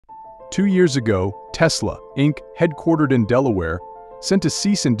2 years ago, Tesla, Inc., headquartered in Delaware, sent a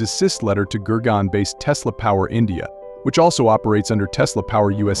cease and desist letter to Gurgaon-based Tesla Power India, which also operates under Tesla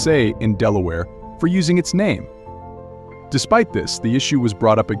Power USA in Delaware, for using its name. Despite this, the issue was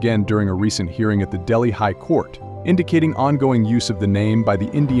brought up again during a recent hearing at the Delhi High Court, indicating ongoing use of the name by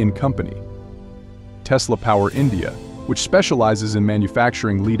the Indian company. Tesla Power India, which specializes in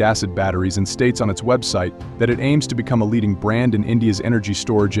manufacturing lead-acid batteries and states on its website that it aims to become a leading brand in India's energy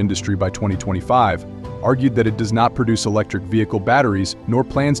storage industry by 2025, argued that it does not produce electric vehicle batteries nor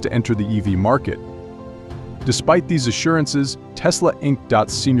plans to enter the EV market. Despite these assurances, Tesla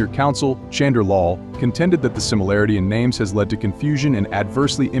Inc.'s senior counsel, Chandra Lal, contended that the similarity in names has led to confusion and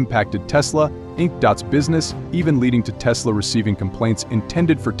adversely impacted Tesla Inc.'s business, even leading to Tesla receiving complaints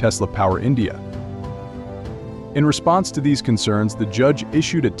intended for Tesla Power India. In response to these concerns, the judge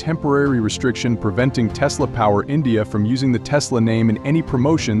issued a temporary restriction preventing Tesla Power India from using the Tesla name in any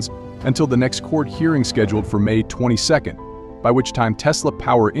promotions until the next court hearing scheduled for May 22nd, by which time Tesla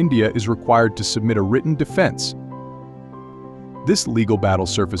Power India is required to submit a written defense. This legal battle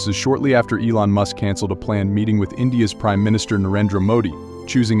surfaces shortly after Elon Musk canceled a planned meeting with India's Prime Minister Narendra Modi,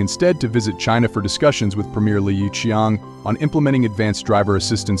 choosing instead to visit China for discussions with Premier Li Qiang on implementing advanced driver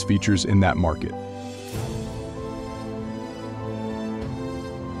assistance features in that market.